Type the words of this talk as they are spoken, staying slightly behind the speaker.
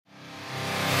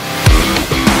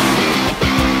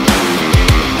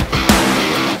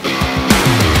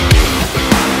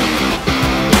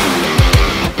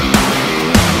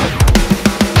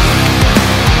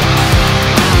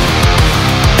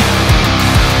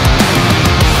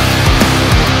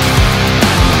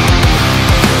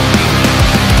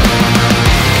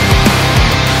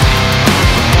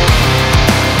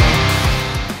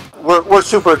we're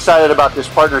super excited about this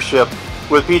partnership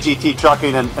with PGT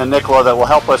Trucking and Nikola that will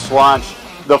help us launch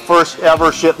the first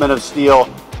ever shipment of steel,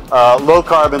 low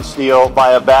carbon steel,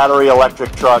 by a battery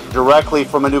electric truck directly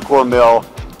from a Nucor mill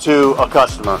to a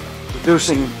customer.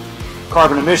 Reducing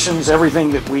carbon emissions, everything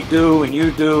that we do and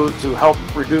you do to help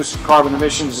reduce carbon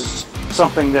emissions is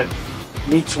something that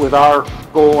meets with our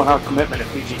goal and our commitment at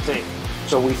PGT.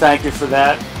 So we thank you for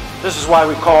that. This is why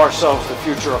we call ourselves the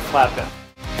future of flatbed.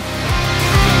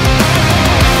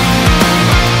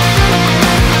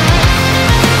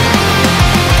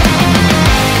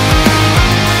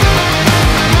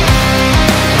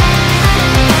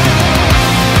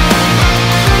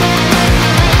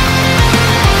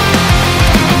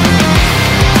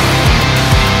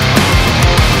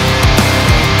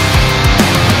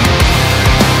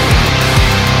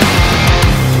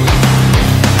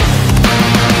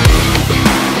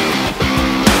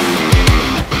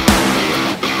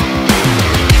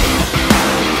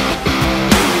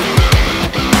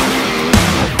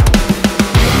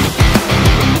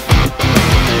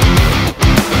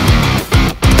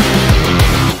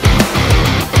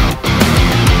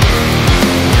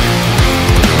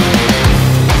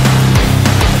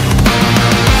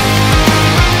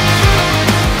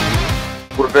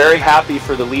 We're very happy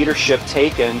for the leadership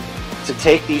taken to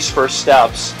take these first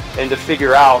steps and to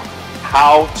figure out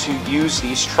how to use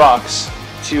these trucks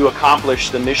to accomplish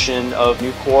the mission of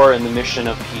Nucor and the mission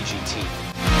of PGT.